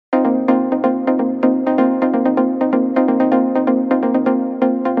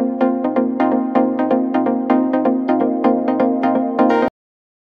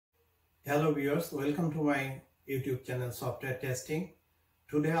viewers, welcome to my YouTube channel Software Testing.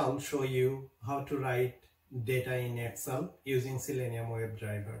 Today I'll show you how to write data in Excel using Selenium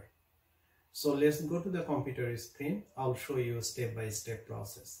WebDriver. So let's go to the computer screen. I'll show you step-by-step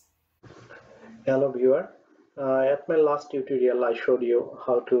process. Hello viewer, at my last tutorial I showed you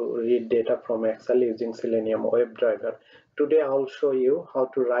how to read data from Excel using Selenium WebDriver. Today I'll show you how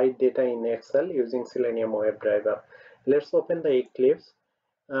to write data in Excel using Selenium WebDriver. Let's open the Eclipse.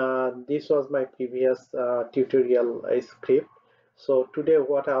 This was my previous tutorial script. So today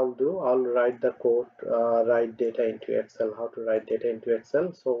what I'll do, I'll write the code, write data into Excel, how to write data into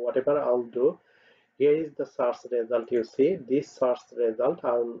Excel. So whatever I'll do, here is the search result. You see this search result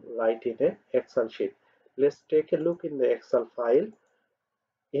I will write in an Excel sheet. Let's take a look in the Excel file.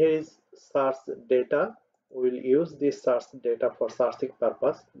 Here is search data. We'll use this search data for searching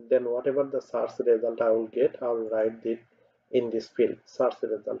purpose. Then whatever the search result I will get, I will write it in this field, search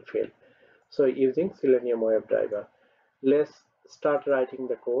result field. So using Selenium WebDriver, let's start writing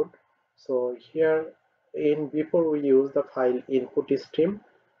the code. So here before we use the file input stream,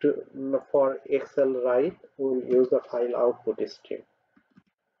 for Excel write we'll use the file output stream.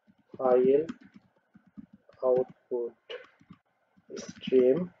 File output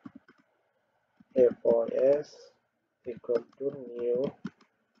stream FOS equal to new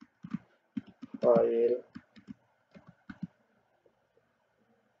file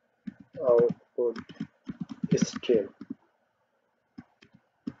output stream.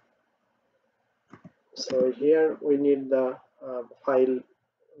 So here we need the file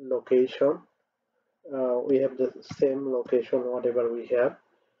location. We have the same location whatever we have.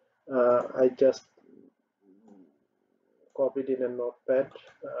 I just copied in a notepad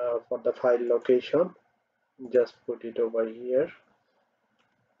for the file location. Just put it over here.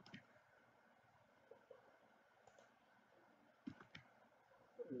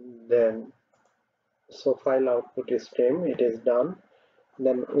 Then so file output stream, it is done.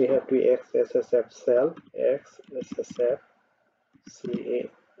 Then we have to xssf cell xssf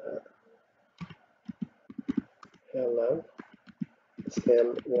hello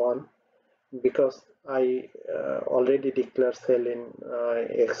cell 1, because I already declared cell in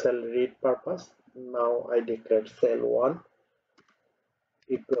Excel read purpose. Now I declared cell 1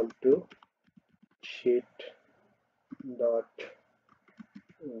 equal to sheet dot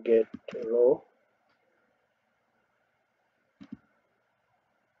get row.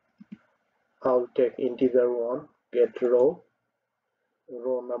 I'll take integer 1, get row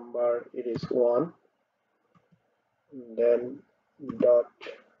number, it is 1, then dot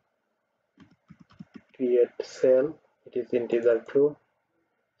create cell, it is integer 2,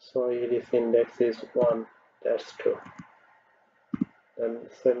 so it is index is 1, that's 2, then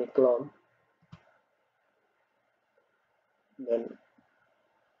semicolon, then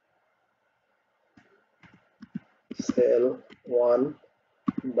cell 1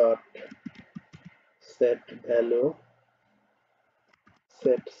 dot set value,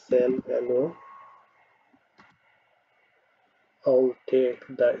 set cell value. I'll take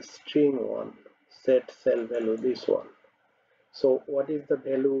the string 1, set cell value, this one. So what is the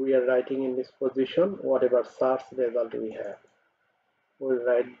value we are writing in this position? Whatever search result we have, we'll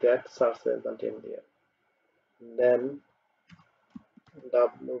write that search result in there. Then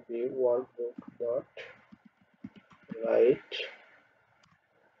wb workbook dot write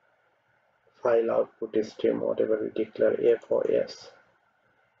file output stream, whatever we declare FOS.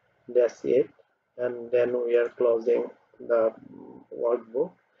 That's it. And then we are closing the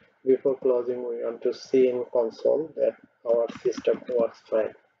workbook. Before closing, we want to see in console that our system works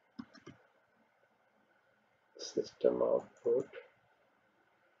fine. System output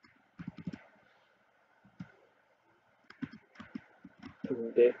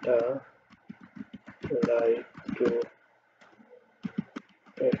data write to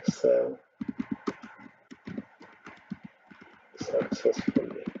Excel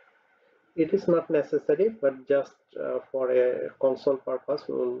successfully. It is not necessary, but just for a console purpose,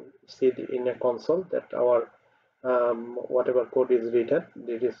 we will see in a console that our whatever code is written,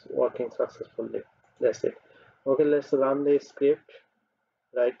 it is working successfully. That's it. Okay, let's run the script.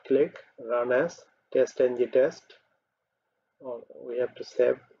 Right click, run as test ng test. We have to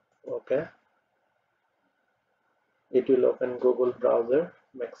save. Okay, it will open Google browser.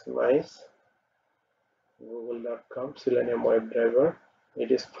 Maximize google.com Selenium WebDriver. It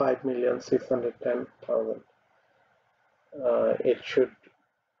is 5,610,000. It should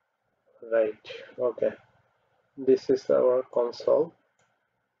write. Okay, this is our console.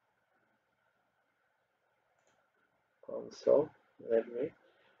 Let me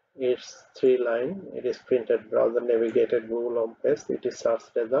It's 3 line. It is printed browser navigated Google home page. It is search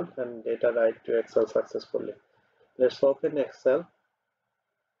result and data write to Excel successfully. Let's open Excel.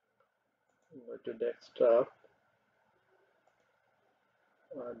 Go to desktop.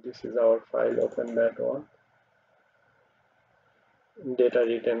 This is our file. Open that one. Data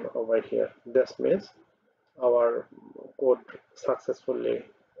written over here. This means our code successfully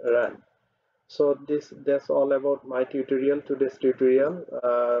ran. So that's all about my tutorial. Today's tutorial,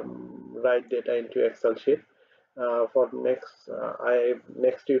 write data into Excel sheet. For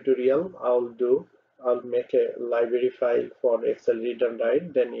next tutorial, I'll make a library file for Excel read and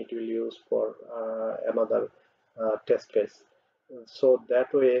write. Then it will use for another test case. So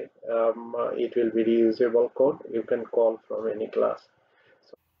that way, it will be reusable code. You can call from any class.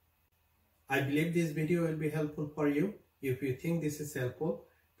 I believe this video will be helpful for you. If you think this is helpful,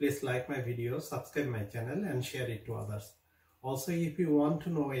 please like my video, subscribe my channel and share it to others. Also, if you want to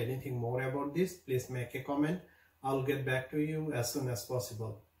know anything more about this, please make a comment. I'll get back to you as soon as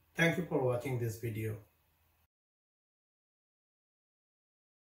possible. Thank you for watching this video.